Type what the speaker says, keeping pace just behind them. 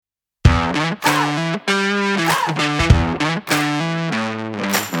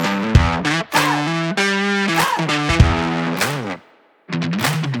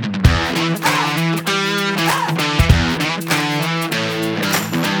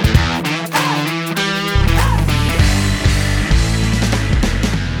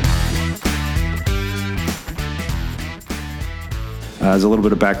As a little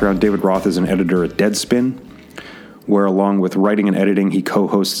bit of background, David Roth is an editor at Deadspin, where along with writing and editing, he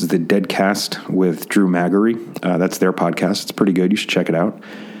co-hosts the Deadcast with Drew Magary. That's their podcast. It's pretty good. You should check it out.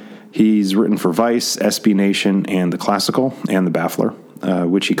 He's written for Vice, SB Nation, and The Classical, and The Baffler,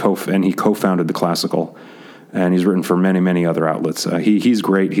 which he co-founded The Classical. And he's written for many, many other outlets. He's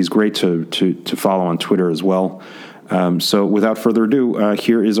great. He's great to follow on Twitter as well. So without further ado,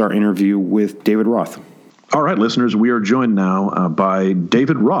 here is our interview with David Roth. All right, listeners, we are joined now by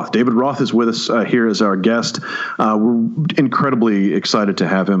David Roth. David Roth is with us here as our guest. We're incredibly excited to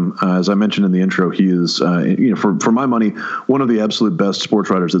have him. As I mentioned in the intro, he is, for my money, one of the absolute best sports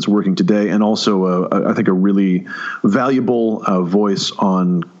writers that's working today, and also, I think, a really valuable voice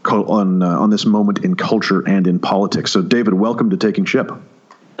on this moment in culture and in politics. So, David, welcome to Taking Ship.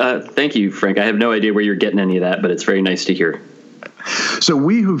 Thank you, Frank. I have no idea where you're getting any of that, but it's very nice to hear. So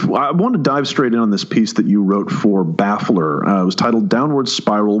I want to dive straight in on this piece that you wrote for Baffler. It was titled "Downward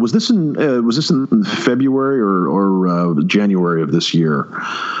Spiral." Was this in February or January of this year?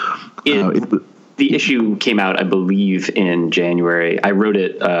 The issue came out, I believe, in January. I wrote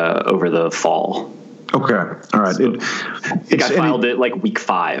it over the fall. Okay, all right. So I think I filed it like week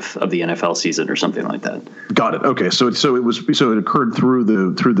 5 of the NFL season or something like that. Got it. Okay, so it occurred through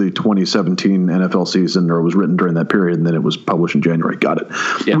the 2017 NFL season, or it was written during that period, and then it was published in January. Got it.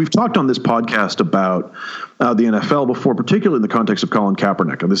 Yeah. We've talked on this podcast about the NFL before, particularly in the context of Colin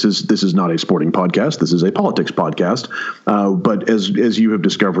Kaepernick. And this is not a sporting podcast. This is a politics podcast. But as you have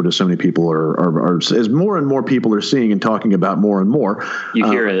discovered, as so many people are as more and more people are seeing and talking about more and more,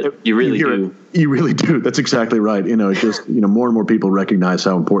 you hear it. You really do. You really do. That's exactly right. More and more people recognize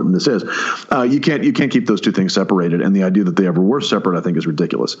how important this is. You can't keep those two things separated, and the idea that they ever were separate, I think, is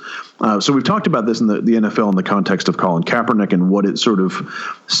ridiculous. So we've talked about this in the NFL in the context of Colin Kaepernick and what it sort of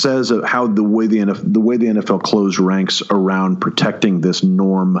says of how the way the NFL closed ranks around protecting this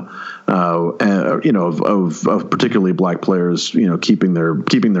norm, of particularly black players, keeping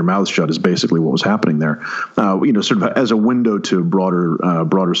their mouths shut is basically what was happening there. Sort of as a window to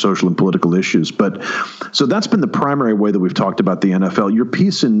broader social and political issues. But so that's been the primary way that we've talked about the NFL. Your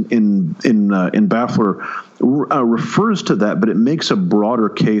piece in Baffler refers to that, but it makes a broader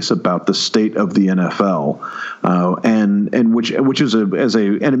case about the state of the NFL, and which is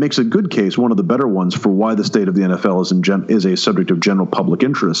and it makes a good case, one of the better ones, for why the state of the NFL is a subject of general public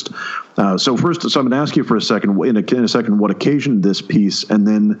interest. So I'm going to ask you for a second, in a second, what occasioned this piece, and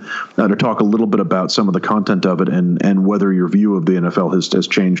then to talk a little bit about some of the content of it and whether your view of the NFL has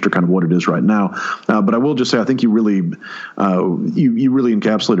changed or kind of what it is right now. But I will just say, I think you really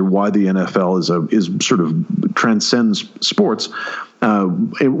encapsulated why the NFL is sort of transcends sports.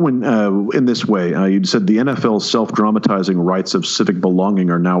 In this way, you said the NFL's self-dramatizing rights of civic belonging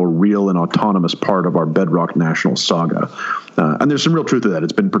are now a real and autonomous part of our bedrock national saga. And there's some real truth to that.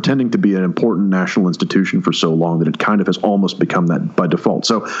 It's been pretending to be an important national institution for so long that it kind of has almost become that by default.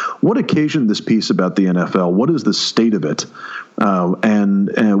 So what occasioned this piece about the NFL? What is the state of it?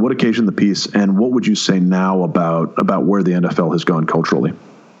 And what occasioned the piece? And what would you say now about where the NFL has gone culturally?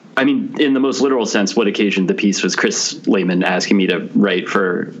 I mean, in the most literal sense, what occasioned the piece was Chris Lehman asking me to write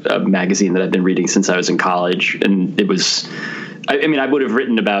for a magazine that I've been reading since I was in college. And it was, I would have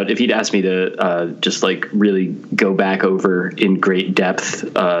written about, if he'd asked me to just like really go back over in great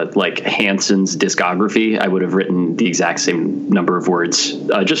depth, like Hanson's discography, I would have written the exact same number of words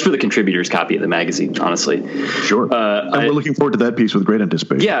just for the contributor's copy of the magazine, honestly. Sure. And we're looking forward to that piece with great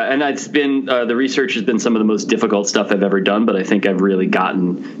anticipation. Yeah. And it's been, the research has been some of the most difficult stuff I've ever done, but I think I've really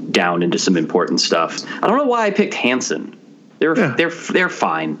gotten down into some important stuff. I don't know why I picked Hanson. They're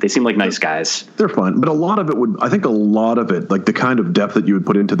fine. They seem like nice guys. They're fine, but a lot of it, like the kind of depth that you would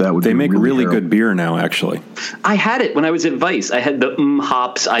put into that would. They make really good beer now. Actually, I had it when I was at Vice. I had the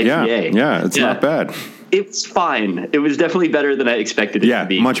Hops IPA. Yeah, it's not bad. It's fine. It was definitely better than I expected it to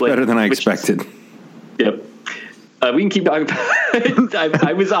be. Yeah, much better than I expected. Yep. We can keep talking about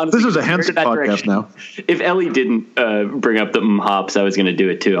I was honestly. This is a Hanson podcast direction. Now. If Ellie didn't bring up the hops, I was going to do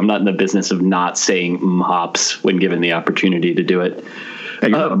it too. I'm not in the business of not saying hops when given the opportunity to do it. Hey,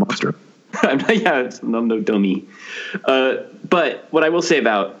 you're not a monster. I'm no dummy. But what I will say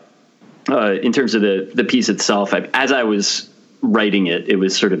about in terms of the piece itself, as I was writing it, it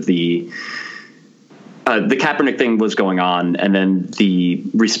was sort of the Kaepernick thing was going on, and then the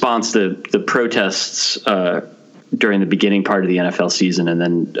response to the protests during the beginning part of the NFL season, and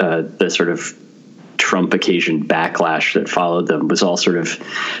then the sort of Trump occasioned backlash that followed them was all sort of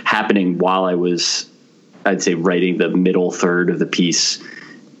happening while I was, I'd say, writing the middle third of the piece.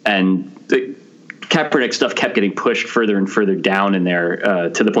 And the Kaepernick stuff kept getting pushed further and further down in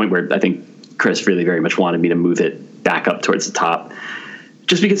there to the point where I think Chris really very much wanted me to move it back up towards the top.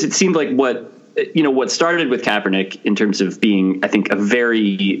 just because it seemed like what started with Kaepernick in terms of being, I think, a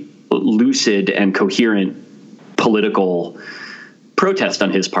very lucid and coherent political protest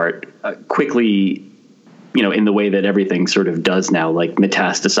on his part, quickly, in the way that everything sort of does now, like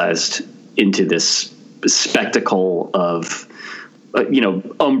metastasized into this spectacle of,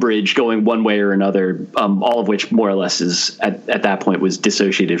 umbrage going one way or another, all of which more or less is at that point was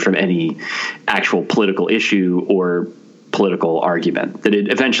dissociated from any actual political issue or political argument. That it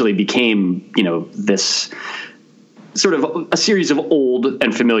eventually became, this sort of a series of old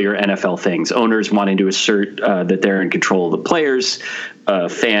and familiar NFL things. Owners wanting to assert that they're in control of the players,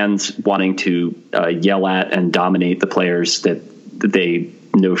 fans wanting to yell at and dominate the players that they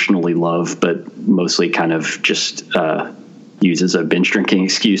notionally love, but mostly kind of just use as a binge drinking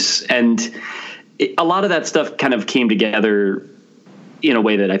excuse. And a lot of that stuff kind of came together in a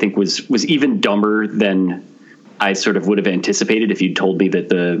way that I think was even dumber than I sort of would have anticipated if you'd told me that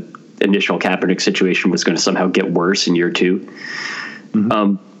the initial Kaepernick situation was going to somehow get worse in year two. Mm-hmm.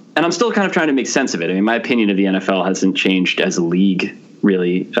 And I'm still kind of trying to make sense of it. I mean, my opinion of the NFL hasn't changed as a league,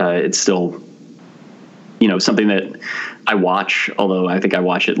 really. It's still, something that I watch, although I think I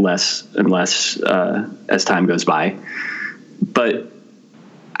watch it less and less as time goes by. But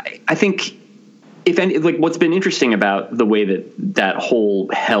I think, if any, like what's been interesting about the way that whole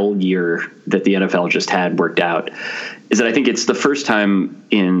hell year that the NFL just had worked out is that I think it's the first time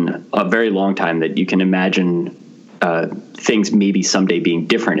in a very long time that you can imagine things maybe someday being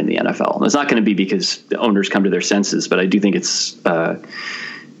different in the NFL. And it's not going to be because the owners come to their senses, but I do think it's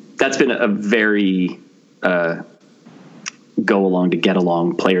that's been a very go along to get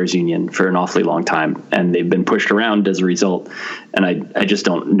along players union for an awfully long time, and they've been pushed around as a result. And I just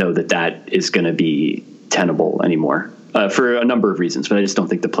don't know that is going to be tenable anymore for a number of reasons, but I just don't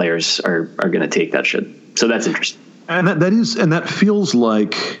think the players are going to take that shit. So that's interesting. And that feels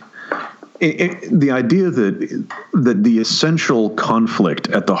like the idea that the essential conflict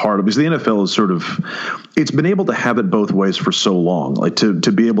at the heart of, because the NFL is sort of, it's been able to have it both ways for so long, like to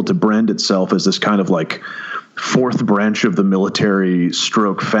be able to brand itself as this kind of like fourth branch of the military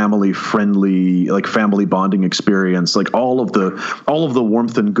stroke family friendly, like family bonding experience, like all of the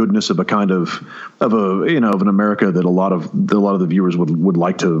warmth and goodness of a kind of an America that a lot of the viewers would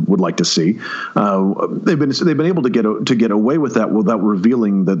like to see. They've been able to get away with that without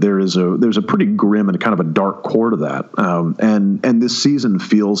revealing that there's a pretty grim and kind of a dark core to that. And this season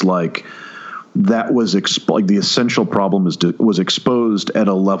feels like that was like the essential problem was exposed at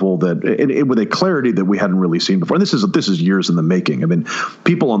a level that with a clarity that we hadn't really seen before. And this is years in the making. I mean,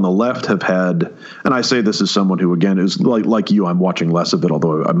 people on the left have had, and I say this as someone who again is like you, I'm watching less of it,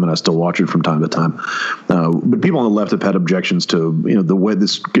 although I mean I still watch it from time to time. But people on the left have had objections to the way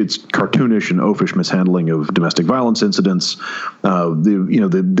it's cartoonish and oafish mishandling of domestic violence incidents,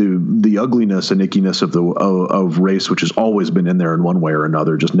 the ugliness and ickiness of race, which has always been in there in one way or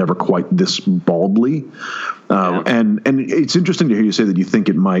another, just never quite this baldly. And it's interesting to hear you say that you think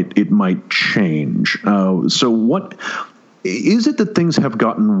it might change. So what is it that things have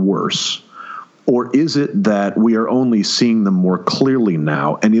gotten worse, or is it that we are only seeing them more clearly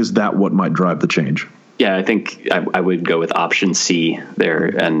now? And is that what might drive the change? Yeah, I think I would go with option C there.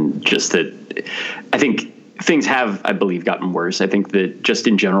 And just that I think things have, I believe, gotten worse. I think that just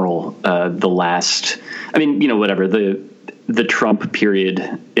in general, the Trump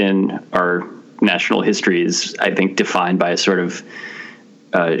period in our national history is, I think, defined by a sort of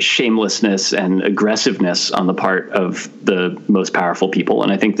shamelessness and aggressiveness on the part of the most powerful people.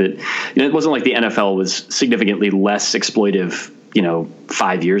 And I think that it wasn't like the NFL was significantly less exploitive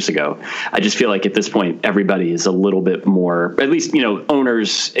 5 years ago. I just feel like at this point, everybody is a little bit more, at least,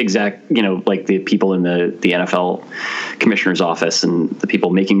 owners, like the people in the NFL commissioner's office and the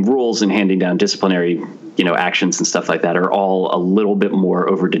people making rules and handing down disciplinary, actions and stuff like that are all a little bit more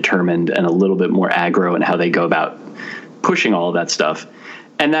overdetermined and a little bit more aggro in how they go about pushing all of that stuff.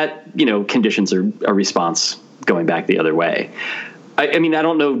 And that, conditions are a response going back the other way. I mean, I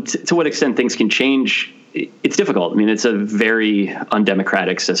don't know to what extent things can change. It's difficult. I mean, it's a very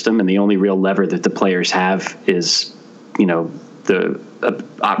undemocratic system, and the only real lever that the players have is, the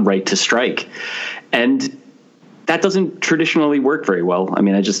right to strike. And that doesn't traditionally work very well. I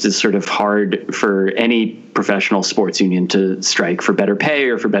mean, it just is sort of hard for any professional sports union to strike for better pay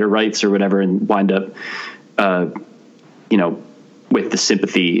or for better rights or whatever and wind up, with the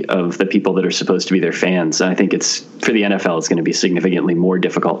sympathy of the people that are supposed to be their fans. And I think for the NFL, it's going to be significantly more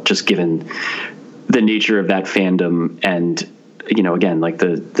difficult just given the nature of that fandom. And, again, like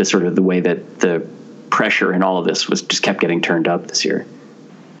the sort of the way that the pressure in all of this was just kept getting turned up this year.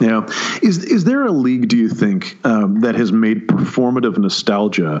 Yeah. Is there a league, do you think, that has made performative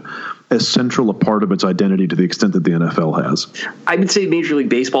nostalgia as central a part of its identity to the extent that the NFL has? I would say Major League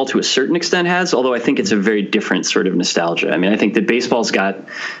Baseball to a certain extent has, although I think it's a very different sort of nostalgia. I mean, I think that baseball's got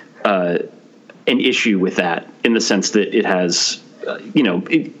an issue with that in the sense that it has,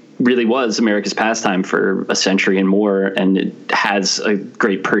 it really was America's pastime for a century and more, and it has a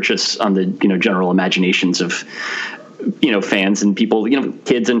great purchase on the, general imaginations of fans and people,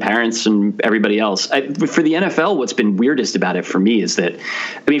 kids and parents and everybody else. For the NFL, what's been weirdest about it for me is that,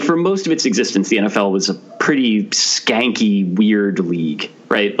 for most of its existence, the NFL was a pretty skanky, weird league,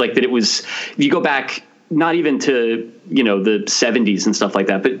 right? Like that it was, if you go back, not even to, the 70s and stuff like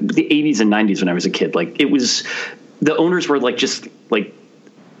that, but the 80s and 90s when I was a kid, like it was, the owners were just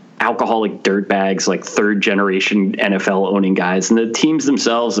alcoholic dirtbags, like third generation NFL owning guys, and the teams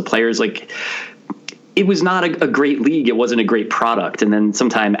themselves, the players, it was not a great league. It wasn't a great product. And then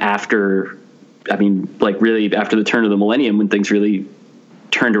sometime after, really after the turn of the millennium, when things really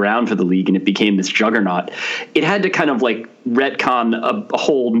turned around for the league and it became this juggernaut, it had to kind of retcon a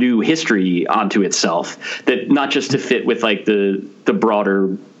whole new history onto itself, that not just to fit with the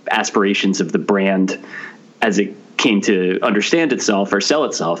broader aspirations of the brand as it came to understand itself or sell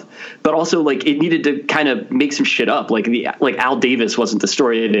itself, but also it needed to kind of make some shit up. Like Al Davis wasn't the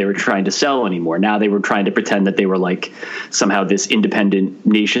story they were trying to sell anymore. Now they were trying to pretend that they were somehow this independent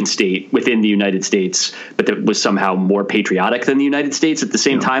nation state within the United States, but that was somehow more patriotic than the United States at the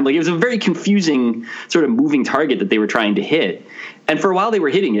same time. It was a very confusing sort of moving target that they were trying to hit. And for a while they were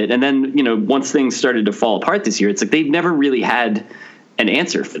hitting it. And then, once things started to fall apart this year, it's they've never really had an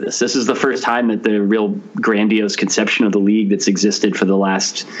answer for this. This is the first time that the real grandiose conception of the league that's existed for the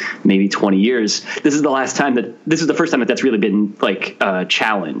last maybe 20 years. This is the first time that that's really been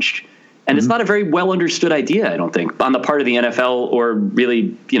challenged. And it's not a very well understood idea, I don't think, on the part of the NFL or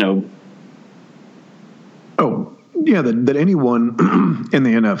really, Oh, yeah, that anyone in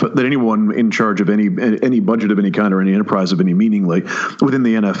the NFL, that anyone in charge of any budget of any kind or any enterprise of any meaning, within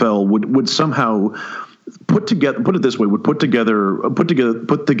the NFL would somehow put together the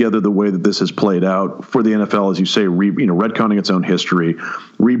way that this has played out for the NFL, as you say, retconning its own history,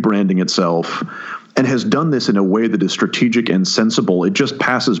 rebranding itself, and has done this in a way that is strategic and sensible. It just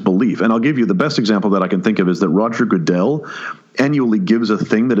passes belief. And I'll give you the best example that I can think of is that Roger Goodell annually gives a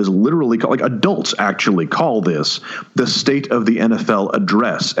thing that is literally adults actually call this the State of the NFL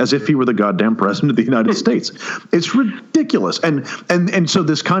Address, as if he were the goddamn president of the United States. It's ridiculous. And so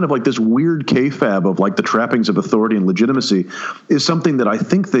this kind of this weird kayfabe of the trappings of authority and legitimacy is something that I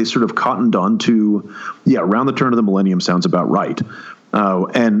think they sort of cottoned on to, around the turn of the millennium sounds about right.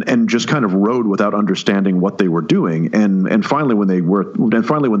 And just kind of rode without understanding what they were doing. And finally when they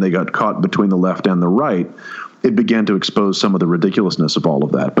got caught between the left and the right, it began to expose some of the ridiculousness of all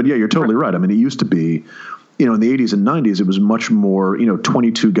of that. But yeah, you're totally right. It used to be, in the 80s and 90s, it was much more,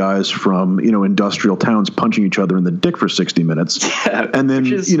 22 guys from, industrial towns punching each other in the dick for 60 minutes. Yeah, and then,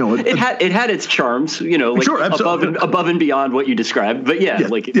 it had its charms, sure, above and beyond what you described. But yeah.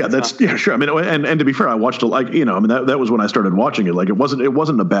 Sure. And to be fair, I watched that was when I started watching it. It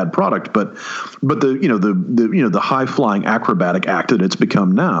wasn't a bad product, but the high flying acrobatic act that it's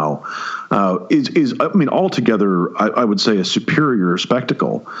become now, is altogether, I would say, a superior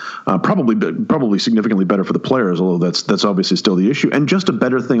spectacle, probably significantly better for the players, although that's obviously still the issue, and just a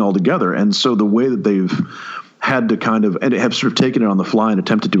better thing altogether. And so the way that they've had to and have sort of taken it on the fly and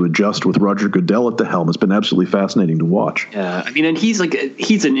attempted to adjust with Roger Goodell at the helm has been absolutely fascinating to watch. Yeah, and he's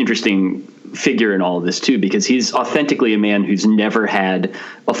an interesting figure in all of this too, because he's authentically a man who's never had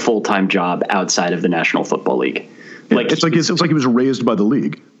a full-time job outside of the National Football League. It's like he was raised by the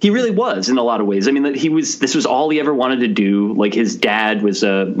league. He really was in a lot of ways. This was all he ever wanted to do. His dad was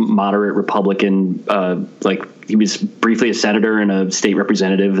a moderate Republican. He was briefly a senator and a state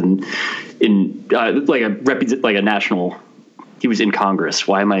representative, and in a national. He was in Congress.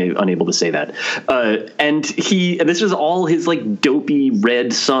 Why am I unable to say that? And this was all his dopey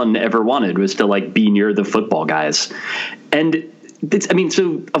red son ever wanted, was to be near the football guys. And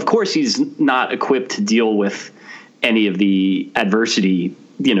so of course he's not equipped to deal with any of the adversity,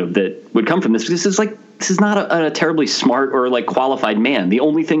 that would come from this. This is not a terribly smart or qualified man. The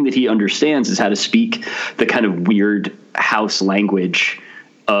only thing that he understands is how to speak the kind of weird house language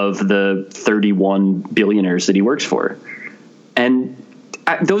of the 31 billionaires that he works for. And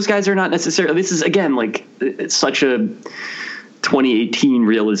those guys are not necessarily, this is again, it's such a 2018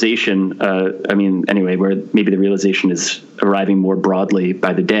 realization, where maybe the realization is arriving more broadly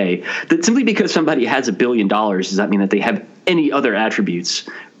by the day, that simply because somebody has $1 billion does not mean that they have any other attributes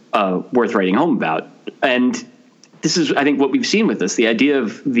worth writing home about. And this is, I think, what we've seen with this. The idea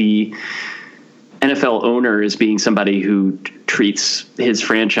of the NFL owner as being somebody who treats his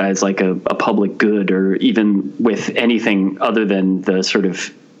franchise like a public good, or even with anything other than the sort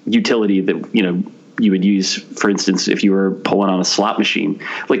of utility that, you know, you would use, for instance, if you were pulling on a slot machine.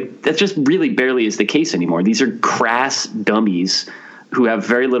 Like, that just really barely is the case anymore. These are crass dummies who have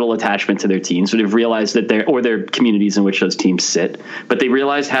very little attachment to their teams, but have realized that their communities in which those teams sit, but they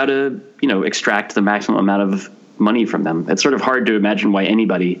realize how to, you know, extract the maximum amount of money from them. It's sort of hard to imagine why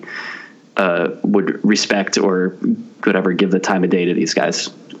anybody would respect or whatever give the time of day to these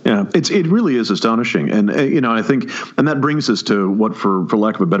guys. Yeah, it really is astonishing, and you know, I think, and that brings us to what, for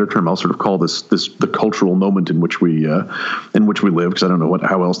lack of a better term, I'll sort of call this the cultural moment in which we live, because I don't know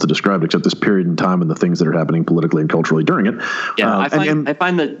how else to describe it except this period in time and the things that are happening politically and culturally during it. Yeah, I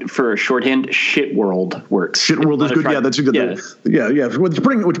find that for a shorthand, shit world works. Shit world is good. Yeah, that's good. Yeah. Which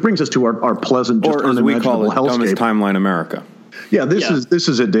brings us to our pleasant, just or as we call it, hellscape. Dumbest Timeline America. Yeah, this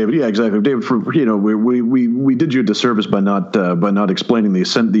is it, David. Yeah, exactly, David. For, you know, we did you a disservice by not explaining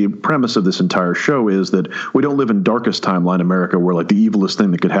the premise of this entire show is that we don't live in darkest timeline America, where like the evilest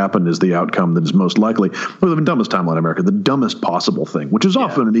thing that could happen is the outcome that is most likely. We live in dumbest timeline America, the dumbest possible thing, which is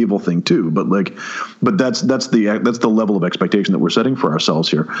often an evil thing too. But that's the level of expectation that we're setting for ourselves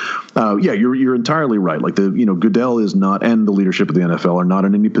here. Yeah, you're entirely right. Like Goodell is not, and the leadership of the NFL are not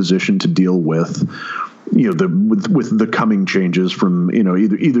in any position to deal with, you know, with the coming changes from, you know,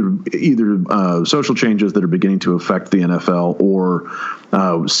 either social changes that are beginning to affect the NFL, or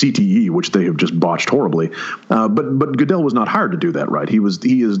CTE, which they have just botched horribly. But Goodell was not hired to do that, right? He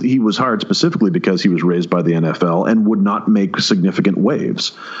was hired specifically because he was raised by the NFL and would not make significant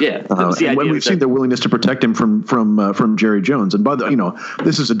waves. Yeah, and when we've seen their willingness to protect him from Jerry Jones, and by the, you know,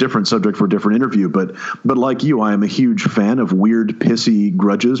 this is a different subject for a different interview, but like you, I am a huge fan of weird, pissy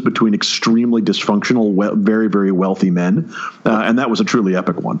grudges between extremely dysfunctional, very, very wealthy men, and that was a truly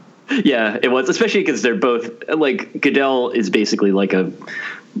epic one. Yeah, it was, especially because they're both, like, Goodell is basically like a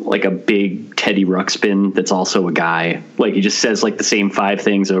big Teddy Ruxpin that's also a guy. Like, he just says like the same 5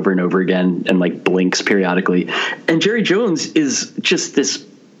 things over and over again and like blinks periodically. And Jerry Jones is just this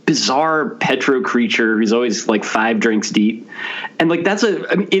bizarre petro creature who's always like 5 drinks deep. And like,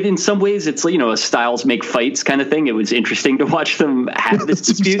 in some ways it's, you know, a styles make fights kind of thing. It was interesting to watch them have this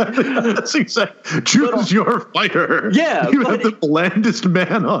dispute. That's exactly. Choose your fighter. Yeah. You have the blandest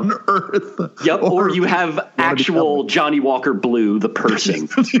man on earth. Yep. Or you have actual Johnny Walker Blue, the person.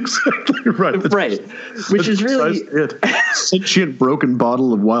 That's exactly right. Right. Which is really sentient broken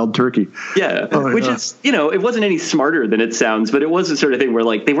bottle of wild turkey. Yeah. Which is, you know, it wasn't any smarter than it sounds, but it was the sort of thing where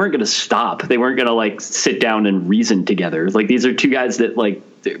like they weren't going to stop. They weren't going to like sit down and reason together. Like, these are 2 guys that like,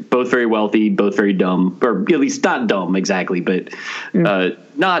 they're both very wealthy, both very dumb, or at least not dumb exactly, but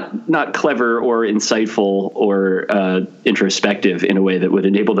not clever or insightful or introspective in a way that would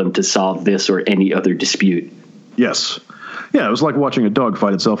enable them to solve this or any other dispute. Yes. Yeah, it was like watching a dog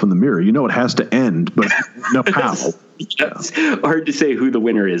fight itself in the mirror. You know it has to end, but no how. It's hard to say who the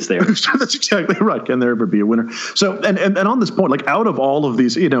winner is there. That's exactly right. Can there ever be a winner? So, and on this point, like, out of all of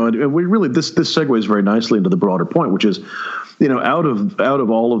these, you know, and we really, this segues very nicely into the broader point, which is, you know, out of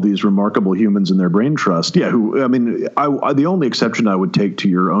all of these remarkable humans in their brain trust, the only exception I would take to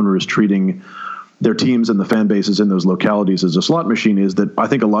your onerous treating their teams and the fan bases in those localities as a slot machine is that I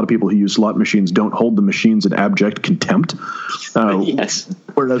think a lot of people who use slot machines don't hold the machines in abject contempt. Yes.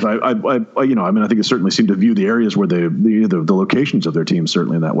 Whereas I think it certainly seemed to view the areas where the locations of their teams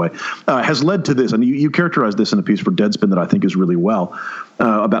certainly in that way has led to this. And you characterized this in a piece for Deadspin that I think is really well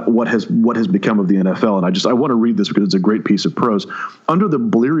about what has become of the NFL. And I want to read this because it's a great piece of prose. Under the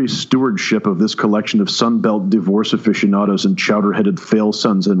bleary stewardship of this collection of Sunbelt divorce aficionados and chowder-headed fail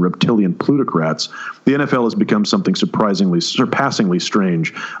sons and reptilian plutocrats, the NFL has become something surpassingly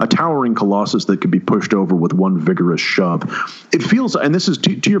strange, a towering colossus that could be pushed over with one vigorous shove. It feels, and this is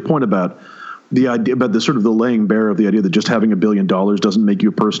to your point about the idea about the sort of the laying bare of the idea that just having $1 billion doesn't make you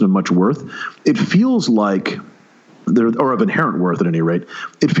a person of much worth. It feels like or of inherent worth at any rate,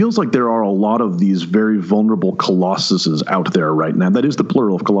 it feels like there are a lot of these very vulnerable colossuses out there right now. That is the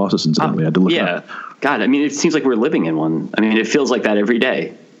plural of colossus, incidentally. I had to look it up. God, I mean, it seems like we're living in one. I mean, it feels like that every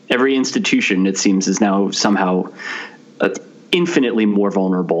day. Every institution, it seems, is now somehow infinitely more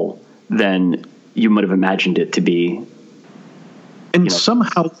vulnerable than you might have imagined it to be. And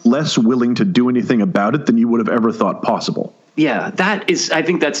somehow less willing to do anything about it than you would have ever thought possible. Yeah, I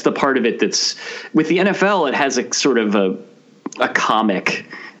think that's the part of it that's, with the NFL, it has a sort of a comic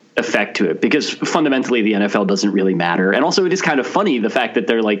effect to it, because fundamentally the NFL doesn't really matter. And also it is kind of funny, the fact that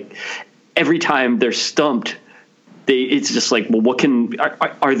they're like, every time they're stumped, it's just like, well,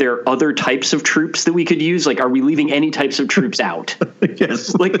 are there other types of troops that we could use? Like, are we leaving any types of troops out?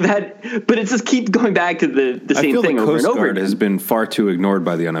 Yes. Like that, but it just keeps going back to the same thing over and over. The Coast Guard has been far too ignored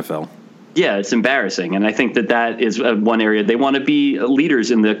by the NFL. Yeah, it's embarrassing. And I think that is one area they want to be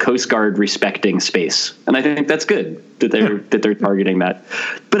leaders in the Coast Guard respecting space. And I think that's good that they're targeting that.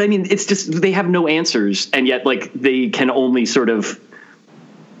 But I mean, it's just, they have no answers. And yet, like, they can only sort of,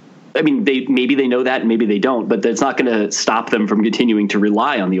 I mean, maybe they know that and maybe they don't, but that's not going to stop them from continuing to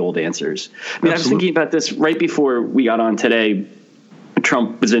rely on the old answers. I mean, I was thinking about this right before we got on today.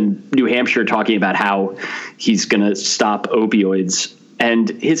 Trump was in New Hampshire talking about how he's going to stop opioids. And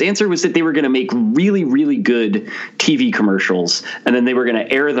his answer was that they were going to make really, really good TV commercials, and then they were going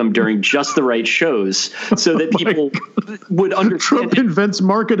to air them during just the right shows so that people would understand. Trump invents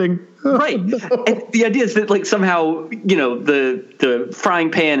marketing. Right. And the idea is that, like, somehow, you know, the frying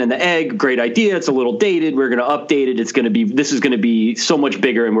pan and the egg, great idea. It's a little dated. We're going to update it. This is going to be so much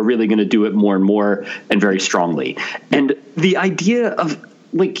bigger, and we're really going to do it more and more and very strongly. And the idea of,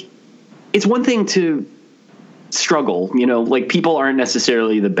 like, it's one thing to struggle, you know, like, people aren't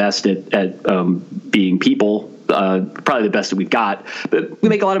necessarily the best at being people, probably the best that we've got, but we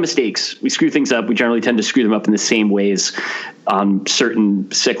make a lot of mistakes. We screw things up. We generally tend to screw them up in the same ways on certain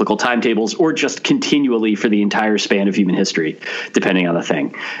cyclical timetables, or just continually for the entire span of human history, depending on the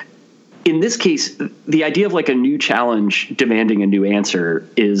thing. In this case, the idea of, like, a new challenge demanding a new answer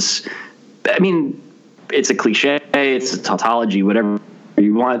is, I mean, it's a cliche, it's a tautology, whatever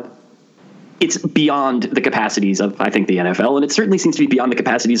you want. It's beyond the capacities of, I think, the NFL, and it certainly seems to be beyond the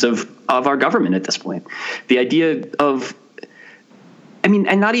capacities of our government at this point. The idea of, I mean,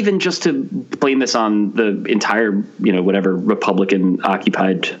 and not even just to blame this on the entire, you know, whatever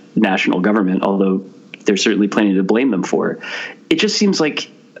Republican-occupied national government, although there's certainly plenty to blame them for. It just seems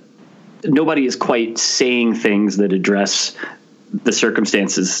like nobody is quite saying things that address the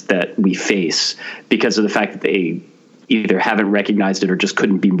circumstances that we face because of the fact that they either haven't recognized it or just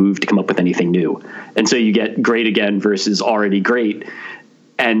couldn't be moved to come up with anything new. And so you get great again versus already great,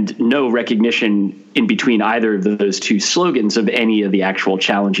 and no recognition in between either of those two slogans of any of the actual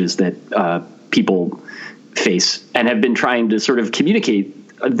challenges that people face and have been trying to sort of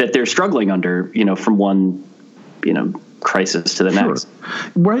communicate that they're struggling under, you know, from one, you know, crisis to the next.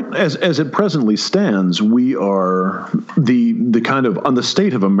 Right. As it presently stands, we are the kind of on the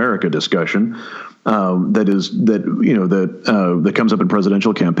state of America discussion that comes up in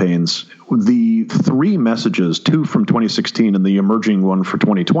presidential campaigns. The three messages, two from 2016 and the emerging one for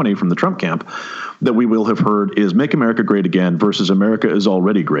 2020 from the Trump camp, that we will have heard is "Make America Great Again" versus "America is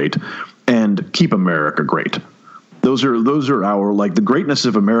already great," and "Keep America Great." Those are our, like, the greatness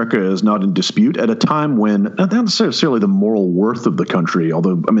of America is not in dispute at a time when not necessarily the moral worth of the country,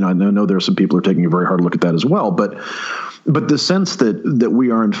 although, I mean, I know there are some people who are taking a very hard look at that as well, but the sense that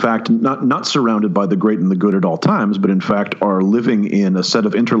we are in fact not surrounded by the great and the good at all times, but in fact are living in a set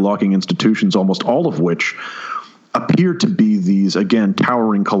of interlocking institutions, almost all of which appear to be these, again,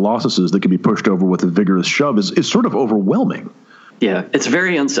 towering colossuses that can be pushed over with a vigorous shove is sort of overwhelming. Yeah, it's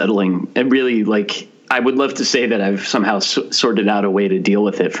very unsettling. And really, like, I would love to say that I've somehow sorted out a way to deal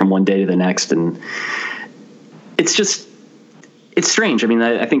with it from one day to the next. And it's strange. I mean,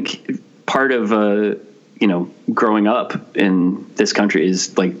 I think part of, growing up in this country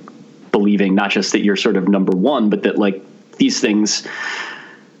is, like, believing not just that you're sort of number one, but that, like, these things,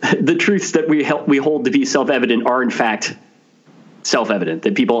 the truths that we hold to be self-evident are in fact self-evident,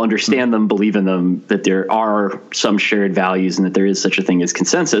 that people understand them, believe in them, that there are some shared values, and that there is such a thing as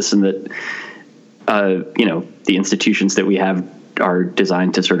consensus, and that, the institutions that we have are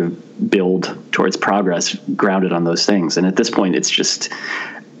designed to sort of build towards progress grounded on those things. And at this point, it's just,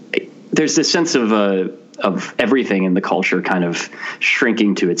 there's this sense of everything in the culture kind of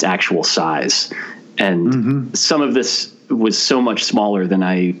shrinking to its actual size. And some of this was so much smaller than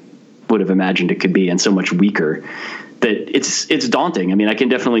I would have imagined it could be, and so much weaker, that it's daunting. I mean, I can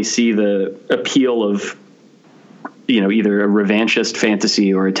definitely see the appeal of, either a revanchist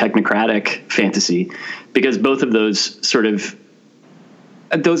fantasy or a technocratic fantasy, because both of those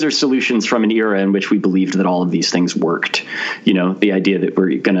those are solutions from an era in which we believed that all of these things worked. The idea that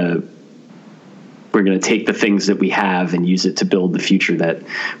we're going to take the things that we have and use it to build the future that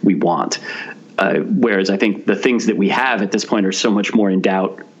we want. Whereas I think the things that we have at this point are so much more in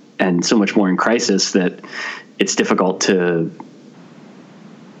doubt and so much more in crisis that it's difficult to,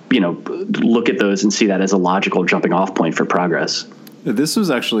 look at those and see that as a logical jumping off point for progress. This was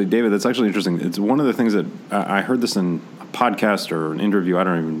actually, David, that's actually interesting. It's one of the things that I heard this in a podcast or an interview. I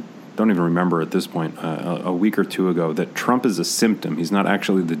don't even don't even remember at this point, a week or two ago, that Trump is a symptom. He's not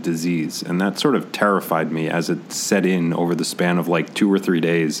actually the disease. And that sort of terrified me as it set in over the span of like 2 or 3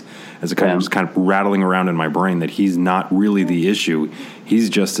 days, as it kind of was kind of rattling around in my brain that he's not really the issue. He's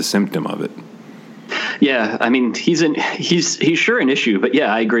just a symptom of it. Yeah, I mean, he's sure an issue, but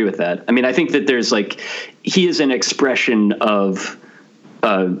yeah, I agree with that. I mean, I think that there's he is an expression of,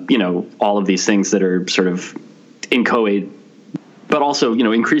 all of these things that are sort of inchoate, but also,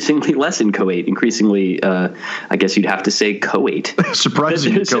 increasingly less inchoate, increasingly, I guess you'd have to say coate.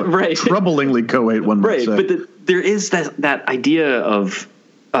 Surprisingly right. Troublingly coate, one might say. But there is that idea of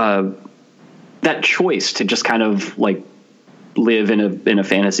that choice to just kind of live in a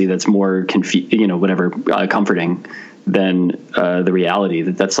fantasy that's more comforting than the reality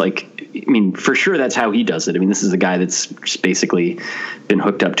that's for sure that's how he does it. I mean, this is a guy that's just basically been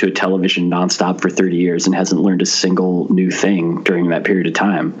hooked up to a television nonstop for 30 years and hasn't learned a single new thing during that period of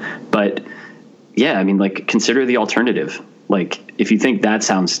time. But yeah, I mean, consider the alternative. If you think that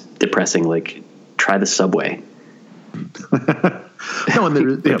sounds depressing, try the subway. No,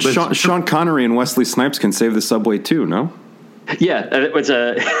 and Sean Connery and Wesley Snipes can save the subway too, no? Yeah, it was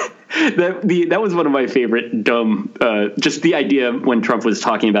that was one of my favorite dumb. Just the idea when Trump was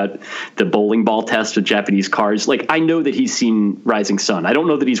talking about the bowling ball test with Japanese cars. I know that he's seen Rising Sun. I don't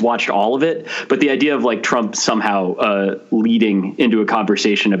know that he's watched all of it, but the idea of Trump somehow leading into a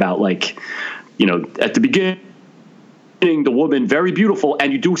conversation about at the beginning, the woman, very beautiful,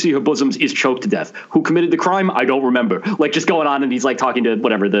 and you do see her bosoms, is choked to death. Who committed the crime? I don't remember. Just going on, and he's talking to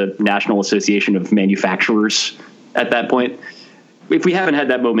whatever the National Association of Manufacturers at that point. If we haven't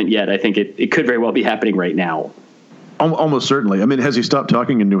had that moment yet, I think it could very well be happening right now. Almost certainly. I mean, has he stopped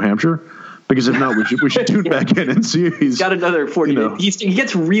talking in New Hampshire? Because if not, we should tune back in and see if he's got another 40 minutes. He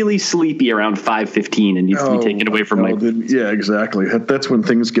gets really sleepy around 5:15 and needs to be taken away from Mike. Yeah, exactly. That's when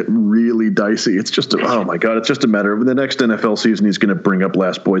things get really dicey. It's just, oh my God, it's just a matter of the next NFL season. He's going to bring up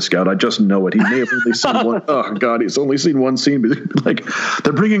Last Boy Scout. I just know it. He may have only seen one. Oh God, he's only seen one scene. But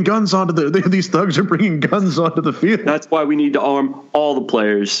they're bringing guns these thugs are bringing guns onto the field. That's why we need to arm all the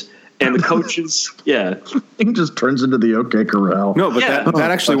players. And the coaches, yeah. It just turns into the OK Corral. No, but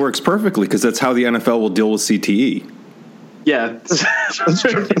that actually works perfectly because that's how the NFL will deal with CTE. Yeah.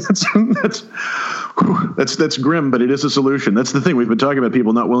 That's grim, but it is a solution. That's the thing. We've been talking about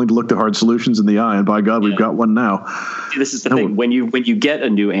people not willing to look the hard solutions in the eye, and by God, we've got one now. See, this is the thing. When you get a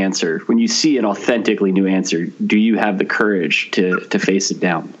new answer, when you see an authentically new answer, do you have the courage to face it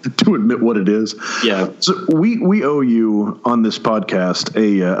down? To admit what it is? Yeah. So we owe you on this podcast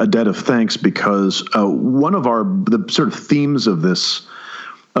a debt of thanks because one of the sort of themes of this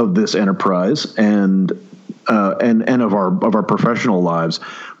enterprise and of our professional lives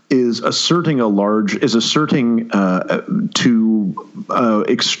is asserting to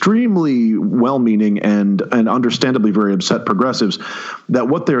extremely well-meaning and understandably very upset progressives that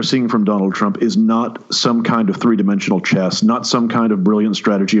what they're seeing from Donald Trump is not some kind of three-dimensional chess, not some kind of brilliant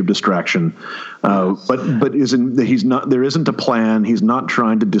strategy of distraction, but there isn't a plan. He's not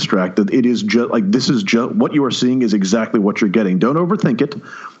trying to distract. It is just what you are seeing is exactly what you're getting. Don't overthink it.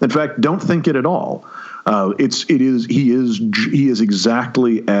 In fact, don't think it at all. He is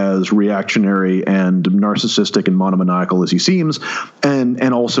exactly as reactionary and narcissistic and monomaniacal as he seems,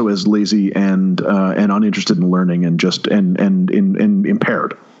 and also as lazy and uninterested in learning and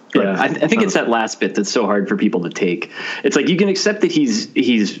impaired. Right? Yeah, I think it's that last bit that's so hard for people to take. It's you can accept that he's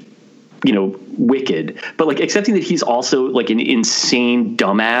wicked, but accepting that he's also an insane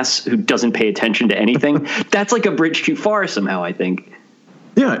dumbass who doesn't pay attention to anything. That's a bridge too far somehow, I think.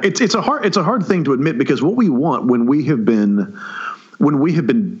 Yeah, it's a hard thing to admit because what we want when we have been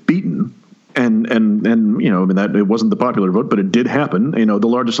beaten and that it wasn't the popular vote, but it did happen. The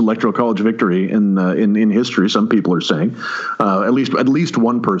largest electoral college victory in history. Some people are saying, at least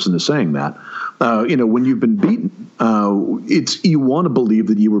one person is saying that. When you've been beaten, you want to believe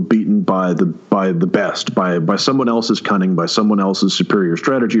that you were beaten by the best, by someone else's cunning, by someone else's superior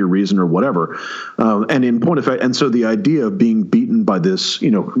strategy or reason or whatever. And in point of fact, and so the idea of being beaten by this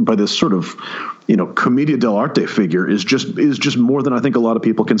sort of commedia dell'arte figure is just more than I think a lot of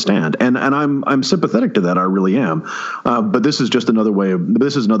people can stand. And I'm sympathetic to that. I really am. But this is just another way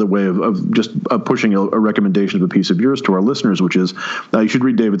of just pushing a recommendation of a piece of yours to our listeners, which is you should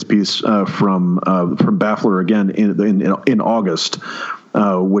read David's piece from Baffler again in August,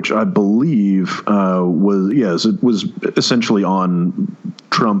 which I believe was essentially on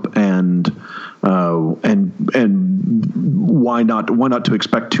Trump and why not to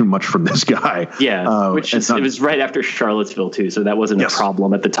expect too much from this guy? Yeah, it was right after Charlottesville too, so that wasn't a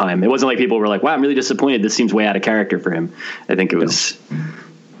problem at the time. It wasn't like people were like, "Wow, I'm really disappointed. This seems way out of character for him." I think it was.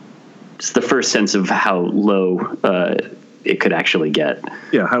 just the first sense of how low it could actually get.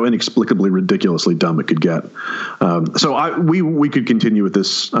 Yeah, how inexplicably, ridiculously dumb it could get. So we could continue with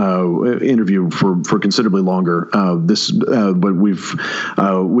this interview for considerably longer. But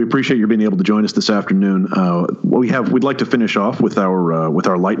we appreciate you being able to join us this afternoon. We'd like to finish off with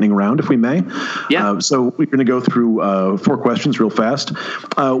our lightning round, if we may. Yeah. So we're going to go through 4 questions real fast.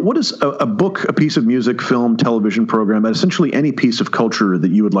 What is a book, a piece of music, film, television program, essentially any piece of culture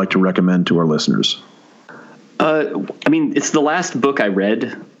that you would like to recommend to our listeners? I mean, it's the last book I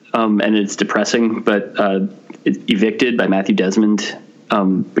read, and it's depressing, but it's Evicted by Matthew Desmond,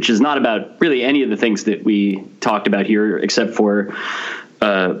 which is not about really any of the things that we talked about here, except for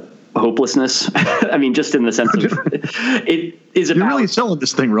hopelessness. I mean, just in the sense of it is about... You're really selling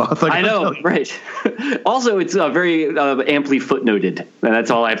this thing, Roth. I know, right. Also, it's very amply footnoted, and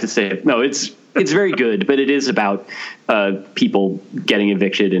that's all I have to say. No, it's very good, but it is about people getting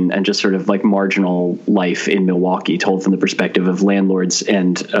evicted and just sort of like marginal life in Milwaukee told from the perspective of landlords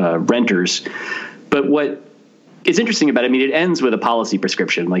and renters. But what is interesting about it, I mean, it ends with a policy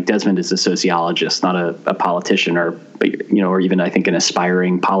prescription. Like Desmond is a sociologist, not a politician or even I think an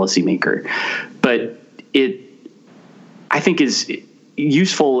aspiring policymaker. But it, I think, is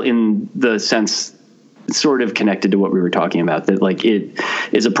useful in the sense sort of connected to what we were talking about, that like it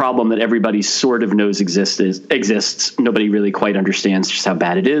is a problem that everybody sort of knows exists. Nobody really quite understands just how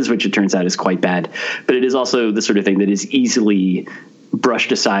bad it is, which it turns out is quite bad. But it is also the sort of thing that is easily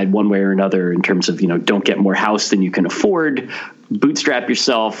brushed aside one way or another in terms of, don't get more house than you can afford, bootstrap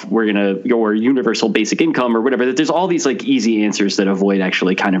yourself, your universal basic income or whatever. That there's all these like easy answers that avoid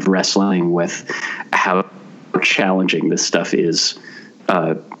actually kind of wrestling with how challenging this stuff is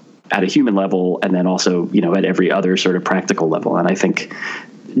at a human level, and then also, at every other sort of practical level. And I think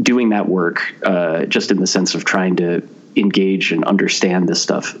doing that work, just in the sense of trying to engage and understand this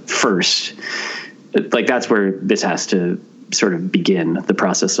stuff first, like that's where this has to sort of begin, the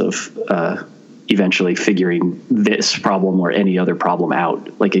process of eventually figuring this problem or any other problem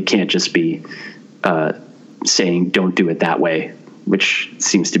out. Like it can't just be saying, don't do it that way, which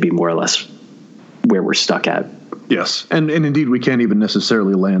seems to be more or less where we're stuck at. Yes. And indeed, we can't even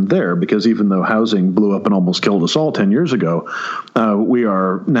necessarily land there, because even though housing blew up and almost killed us all 10 years ago, we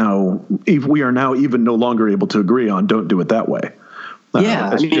are now even no longer able to agree on don't do it that way.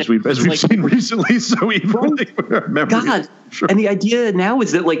 As we've seen recently, so even God. Sure. And the idea now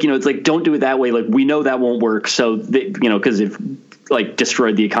is that it's like, don't do it that way. Like we know that won't work. So because if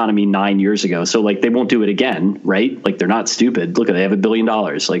destroyed the economy 9 years ago. So they won't do it again, right? Like they're not stupid. Look, they have $1 billion.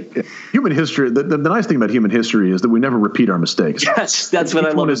 Like human history. The nice thing about human history is that we never repeat our mistakes. Yes, that's what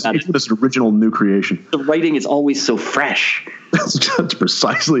I love about it. This original new creation. The writing is always so fresh. That's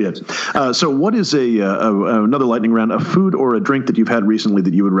precisely it. So what is another lightning round, a food or a drink that you've had recently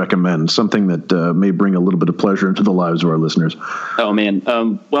that you would recommend? Something that may bring a little bit of pleasure into the lives of our listeners. Oh,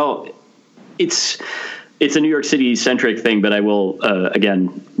 man. Well, it's a New York City centric thing, but I will,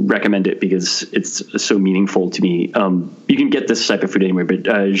 again, recommend it because it's so meaningful to me. You can get this type of food anywhere, but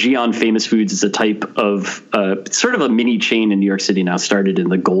Xi'an Famous Foods is a type of sort of a mini chain in New York City now, started in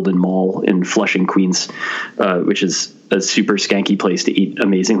the Golden Mall in Flushing, Queens, which is a super skanky place to eat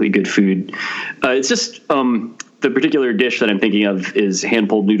amazingly good food. It's just the particular dish that I'm thinking of is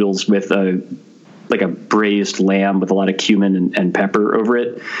hand-pulled noodles with a braised lamb with a lot of cumin and pepper over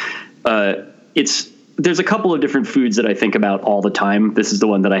it. There's a couple of different foods that I think about all the time. This is the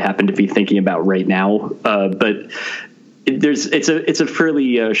one that I happen to be thinking about right now. But it's a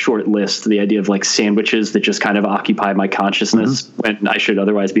fairly short list. The idea of sandwiches that just kind of occupy my consciousness when I should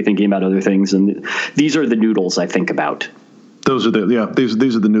otherwise be thinking about other things. And these are the noodles I think about. These are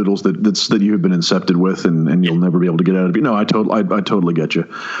the noodles that you have been incepted with, and you'll never be able to get out of it. No, I totally get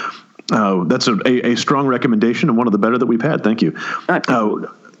you. That's a strong recommendation and one of the better that we've had. Thank you.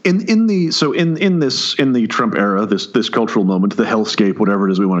 In the Trump era, this cultural moment, the hellscape, whatever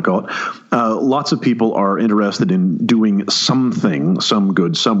it is we want to call it, lots of people are interested in doing something, some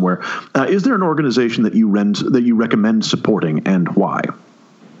good somewhere. Is there an organization that you recommend supporting, and why?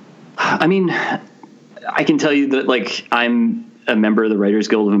 I mean, I can tell you that I'm a member of the Writers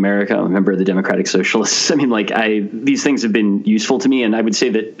Guild of America. I'm a member of the Democratic Socialists. I mean, these things have been useful to me, and I would say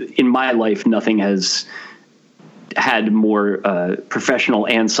that in my life, nothing has had more professional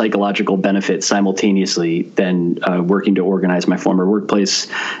and psychological benefits simultaneously than working to organize my former workplace,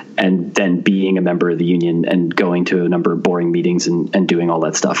 and then being a member of the union and going to a number of boring meetings and doing all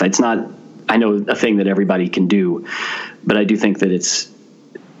that stuff. It's not, I know, a thing that everybody can do, but I do think that it's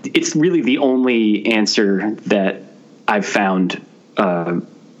really the only answer that I've found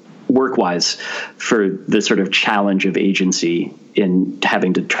work-wise for the sort of challenge of agency in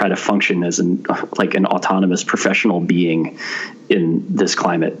having to try to function as an autonomous professional being in this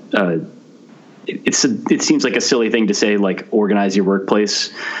climate. It seems like a silly thing to say, like, organize your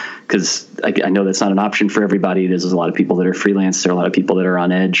workplace, because I know that's not an option for everybody. There's a lot of people that are freelance. There are a lot of people that are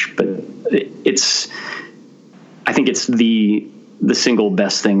on edge, but I think it's the single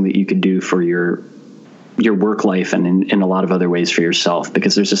best thing that you could do for your work life, and in a lot of other ways for yourself,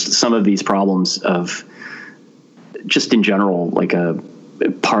 because there's just some of these problems of just in general, like a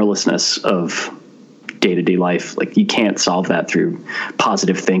parlessness of day-to-day life. Like, you can't solve that through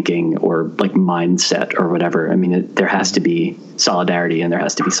positive thinking or like mindset or whatever. I mean, there has to be solidarity, and there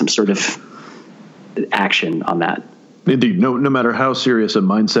has to be some sort of action on that. Indeed, no matter how serious a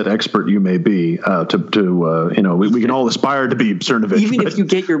mindset expert you may be, we can all aspire to be Cernovich. Even if you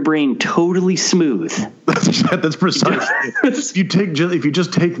get your brain totally smooth. That's precisely. If you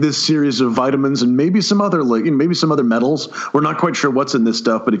just take this series of vitamins and maybe some other metals, we're not quite sure what's in this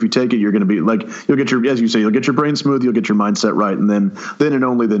stuff, but if you take it, you're going to be like, you'll get your brain smooth, you'll get your mindset right, and then and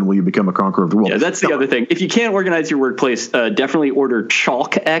only then will you become a conqueror of the world. Yeah, that's the other thing. If you can't organize your workplace, definitely order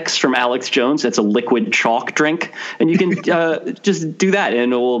Chalk X from Alex Jones. That's a liquid chalk drink, and you can just do that,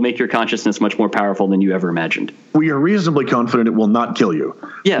 and it will make your consciousness much more powerful than you ever imagined. We are reasonably confident it will not kill you.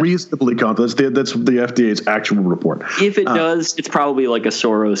 Yeah. Reasonably confident. That's the FDA's actual report. If it does, it's probably like a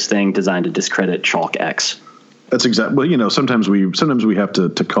Soros thing designed to discredit Chalk X. That's exactly. Well, sometimes we have to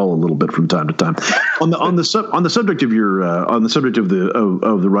call a little bit from time to time. on the subject of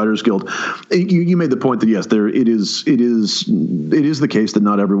the Writers Guild, you made the point that yes, it is the case that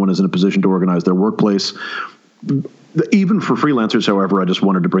not everyone is in a position to organize their workplace. Even for freelancers, however, I just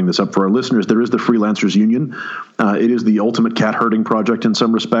wanted to bring this up for our listeners. There is the Freelancers Union. It is the ultimate cat herding project in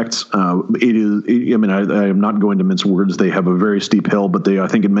some respects. It is. I am not going to mince words. They have a very steep hill, but they, I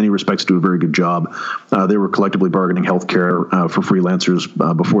think, in many respects, do a very good job. They were collectively bargaining health care for freelancers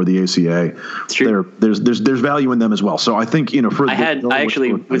before the ACA. It's true. There's value in them as well. So I think I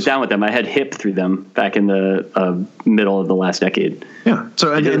actually was down with them. I had HIP through them back in the middle of the last decade. Yeah.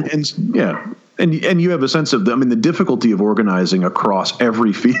 So and you have a sense of the difficulty of organizing across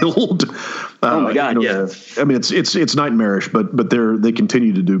every field. Oh my God! Yeah. I mean, it's nightmarish, but they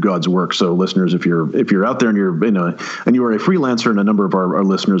continue to do God's work. So, listeners, if you're out there and you're and you are a freelancer, and a number of our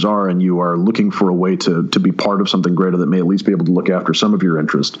listeners are, and you are looking for a way to be part of something greater that may at least be able to look after some of your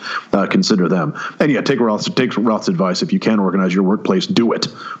interest, consider them. And take Roth's advice. If you can organize your workplace, do it.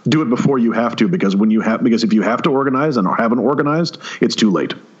 Do it before you have to, because if you have to organize and haven't organized, it's too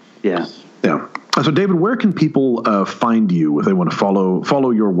late. Yeah. Yeah. So, David, where can people find you if they want to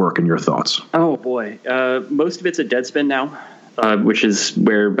follow your work and your thoughts? Oh, boy. Most of it's at Deadspin now, which is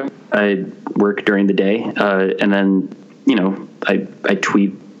where I work during the day. And then, I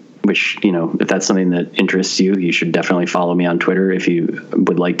tweet, which, if that's something that interests you, you should definitely follow me on Twitter. If you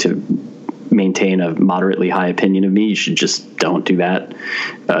would like to maintain a moderately high opinion of me, you should just don't do that.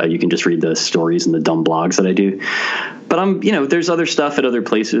 You can just read the stories and the dumb blogs that I do. But there's other stuff at other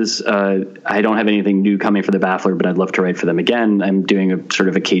places. I don't have anything new coming for The Baffler, but I'd love to write for them again. I'm doing a sort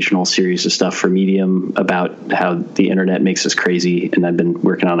of occasional series of stuff for Medium about how the internet makes us crazy, and I've been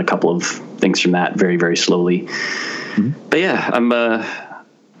working on a couple of things from that very, very slowly. Mm-hmm. But yeah, I'm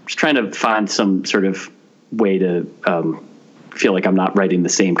just trying to find some sort of way to feel like I'm not writing the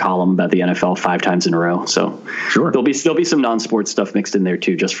same column about the NFL 5 times in a row. So sure, there'll be some non-sports stuff mixed in there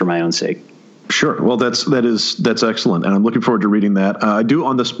too, just for my own sake. Sure. Well, that's excellent, and I'm looking forward to reading that. I do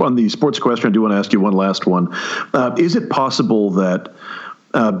on the sports question. I do want to ask you one last one. Is it possible that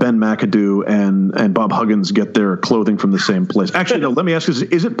Ben McAdoo and Bob Huggins get their clothing from the same place? Actually, no. Let me ask you: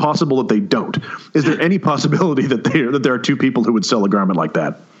 is it possible that they don't? Is there any possibility that there are two people who would sell a garment like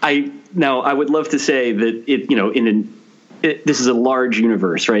that? I would love to say that this is a large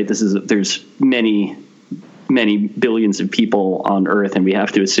universe, right? There's many billions of people on Earth, and we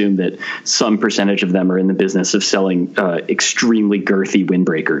have to assume that some percentage of them are in the business of selling extremely girthy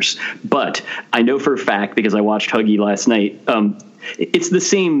windbreakers. But I know for a fact, because I watched Huggy last night, it's the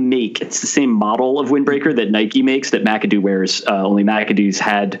same make, it's the same model of windbreaker that Nike makes that McAdoo wears. Only McAdoo's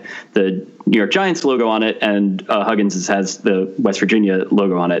had the New York Giants logo on it, and Huggins has the West Virginia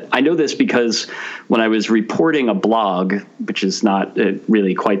logo on it. I know this because when I was reporting a blog, which is not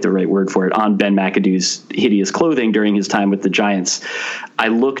really quite the right word for it, on Ben McAdoo's hideous clothing during his time with the Giants, I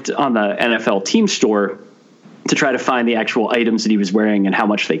looked on the NFL team store to try to find the actual items that he was wearing and how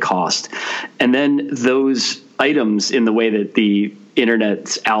much they cost. And then those items in the way that the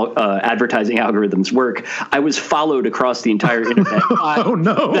internet's advertising algorithms work, I was followed across the entire internet oh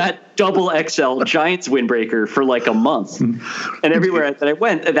no, that double XL Giants windbreaker for like a month. And everywhere that I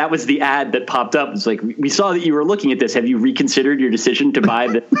went, that was the ad that popped up. It's like, we saw that you were looking at this. Have you reconsidered your decision to buy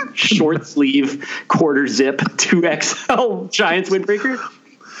the short sleeve quarter zip 2XL Giants windbreaker?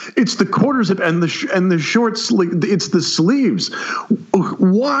 It's the quarter zip and the short sleeve. It's the sleeves.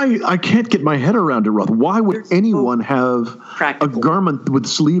 Why? I can't get my head around it, Roth. Why would anyone have practical. A garment with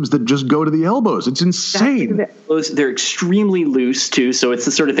sleeves that just go to the elbows? It's insane. They're extremely loose too, so it's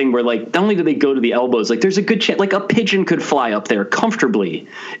the sort of thing where, like, not only do they go to the elbows, like there's a good chance, like a pigeon could fly up there comfortably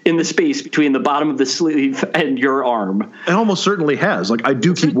in the space between the bottom of the sleeve and your arm. It almost certainly has. Like, I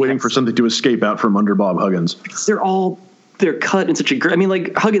do keep waiting for something to escape out from under Bob Huggins. They're cut in such a. I mean,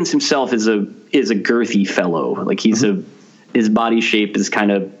 like, Huggins himself is a girthy fellow. Like, his body shape is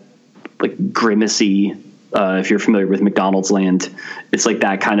kind of like grimacy. If you're familiar with McDonald's Land, it's like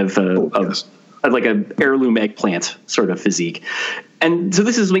that kind of like a heirloom eggplant sort of physique. And so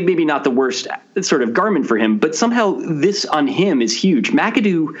this is like maybe not the worst sort of garment for him, but somehow this on him is huge.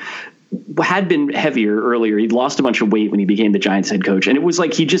 McAdoo had been heavier earlier. He'd lost a bunch of weight when he became the Giants head coach. And it was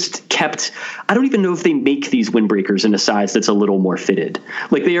like he just kept – I don't even know if they make these windbreakers in a size that's a little more fitted.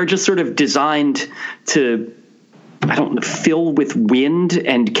 Like, they are just sort of designed to, I don't know, fill with wind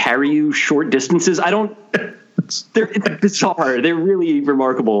and carry you short distances. It's bizarre. They're really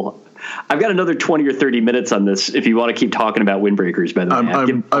remarkable. I've got another 20 or 30 minutes on this if you want to keep talking about windbreakers, by the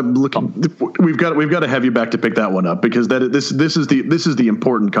way. I'm looking. We've got to have you back to pick that one up, because this is the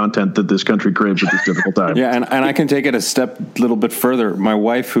important content that this country craves at this difficult time. Yeah, and I can take it a little bit further. My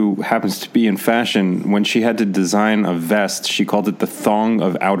wife, who happens to be in fashion, when she had to design a vest, she called it the thong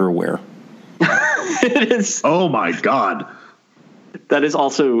of outerwear. It is. Oh my God. That is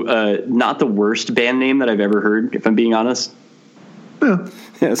also not the worst band name that I've ever heard, if I'm being honest. Yeah,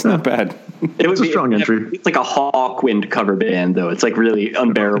 it's not bad. It's a strong entry. It's like a Hawkwind cover band, though. It's like really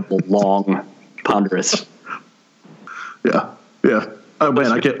unbearable, long, ponderous. Yeah. Oh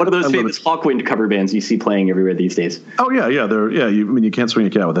man, I get one of those famous Hawkwind cover bands you see playing everywhere these days. Oh yeah. You can't swing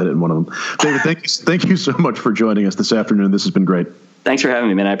a cat with that in one of them. David, thank you so much for joining us this afternoon. This has been great. Thanks for having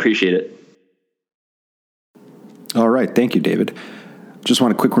me, man. I appreciate it. All right, thank you, David. Just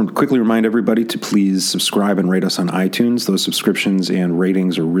want to quickly remind everybody to please subscribe and rate us on iTunes. Those subscriptions and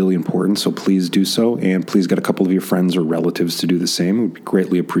ratings are really important, so please do so. And please get a couple of your friends or relatives to do the same. It would be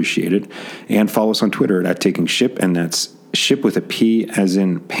greatly appreciated. And follow us on Twitter at @TakingShip, and that's ship with a P as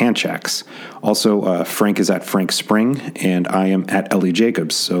in Panchax. Also, Frank is at Frank Spring, and I am at Ellie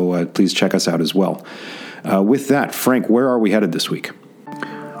Jacobs, so please check us out as well. With that, Frank, where are we headed this week?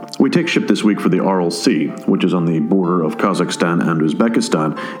 We take ship this week for the Aral Sea, which is on the border of Kazakhstan and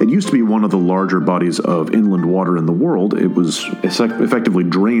Uzbekistan. It used to be one of the larger bodies of inland water in the world. It was effectively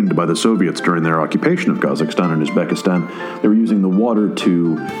drained by the Soviets during their occupation of Kazakhstan and Uzbekistan. They were using the water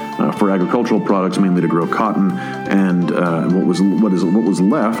for agricultural products, mainly to grow cotton, and what was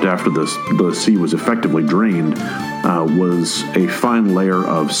left after the sea was effectively drained was a fine layer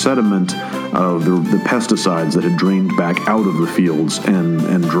of sediment of the pesticides that had drained back out of the fields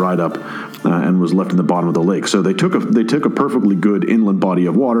and dried up and was left in the bottom of the lake. So they took a perfectly good inland body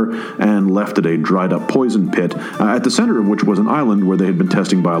of water and left it a dried up poison pit, at the center of which was an island where they had been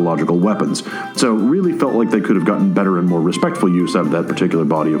testing biological weapons. So really felt like they could have gotten better and more respectful use out of that particular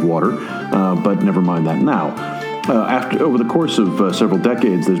body of water, but never mind that now. Over the course of several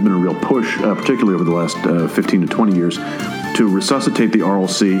decades, there's been a real push, particularly over the last 15 to 20 years, to resuscitate the Aral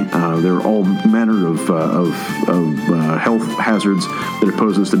Sea. There are all manner of health hazards that it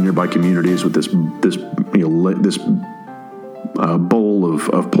poses to nearby communities with this bowl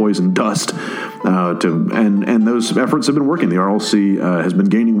of poison dust. And those efforts have been working. The Aral Sea has been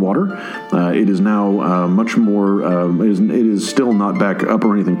gaining water. It is now much more. It is still not back up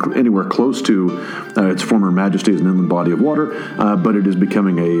or anywhere close to its former majesty as an inland body of water, but it is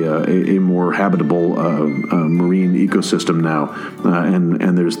becoming a more habitable marine ecosystem now.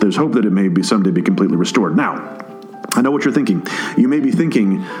 And there's hope that it may be someday be completely restored. Now, I know what you're thinking. You may be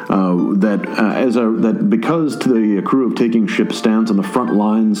thinking that because the crew of Taking Ship stands on the front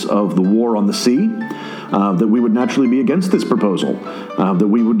lines of the war on the sea, that we would naturally be against this proposal. That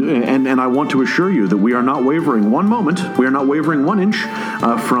we would, and I want to assure you that we are not wavering one moment. We are not wavering 1 inch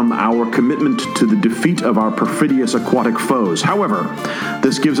from our commitment to the defeat of our perfidious aquatic foes. However,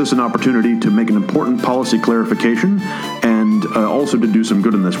 this gives us an opportunity to make an important policy clarification and also to do some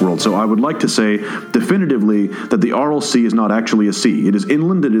good in this world. So I would like to say definitively that the Aral Sea is not actually a sea. It is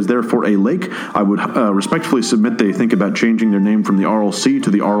inland. It is therefore a lake. I would respectfully submit they think about changing their name from the Aral Sea to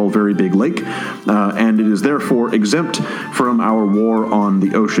the Aral Very Big Lake, and it is therefore exempt from our war on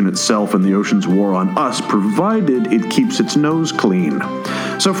the ocean itself and the ocean's war on us, provided it keeps its nose clean.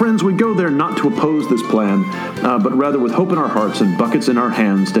 So, friends, we go there not to oppose this plan, but rather with hope in our hearts and buckets in our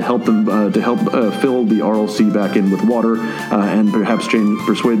hands to help them fill the Aral Sea back in with water, and perhaps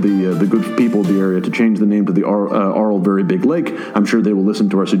persuade the good people of the area to change the name to the Aral Very Big Lake. I'm sure they will listen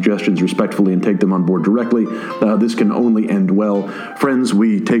to our suggestions respectfully and take them on board directly. This can only end well. Friends,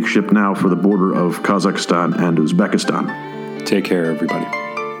 we take ship now for the border of Kazakhstan and Uzbekistan. Take care, everybody.